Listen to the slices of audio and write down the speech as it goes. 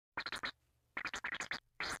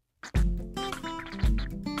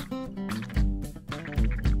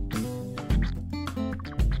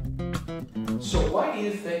So why do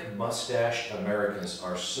you think mustache Americans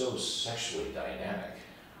are so sexually dynamic?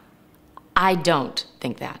 I don't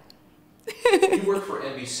think that. You work for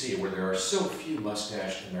NBC, where there are so few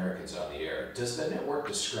mustached Americans on the air. Does the network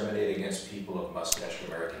discriminate against people of mustached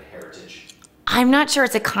American heritage? I'm not sure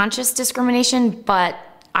it's a conscious discrimination, but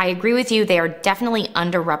I agree with you. They are definitely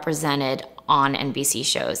underrepresented on NBC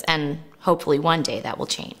shows, and hopefully one day that will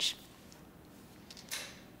change.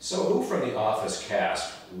 So who from the Office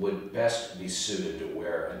cast would best be suited to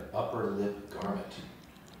wear an upper lip garment?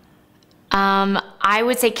 I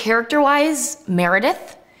would say character-wise,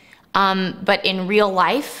 Meredith, but in real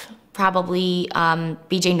life, probably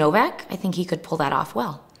BJ Novak. I think he could pull that off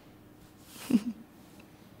well.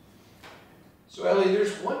 So Ellie,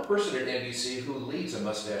 there's one person at NBC who leads a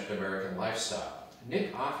mustached American lifestyle,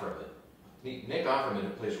 Nick Offerman. Nick Offerman, who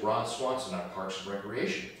plays Ron Swanson on Parks and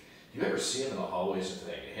Recreation. Do you ever see him in the hallways and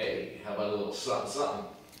think, hey, how about a little something, something?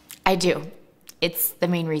 I do. It's the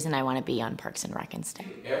main reason I want to be on Parks and Rec instead.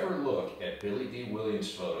 Do you ever look at Billy D. Williams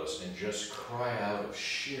photos and just cry out of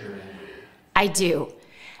sheer envy? I do.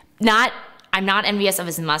 I'm not envious of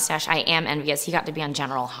his mustache. I am envious. He got to be on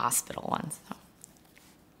General Hospital once.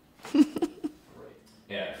 So.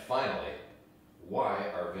 And finally, why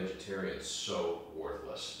are vegetarians so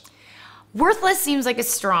worthless? Worthless seems like a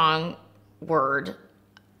strong word.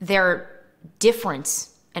 They're different.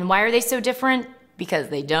 And why are they so different? Because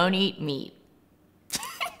they don't eat meat.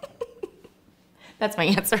 That's my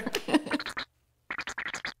answer.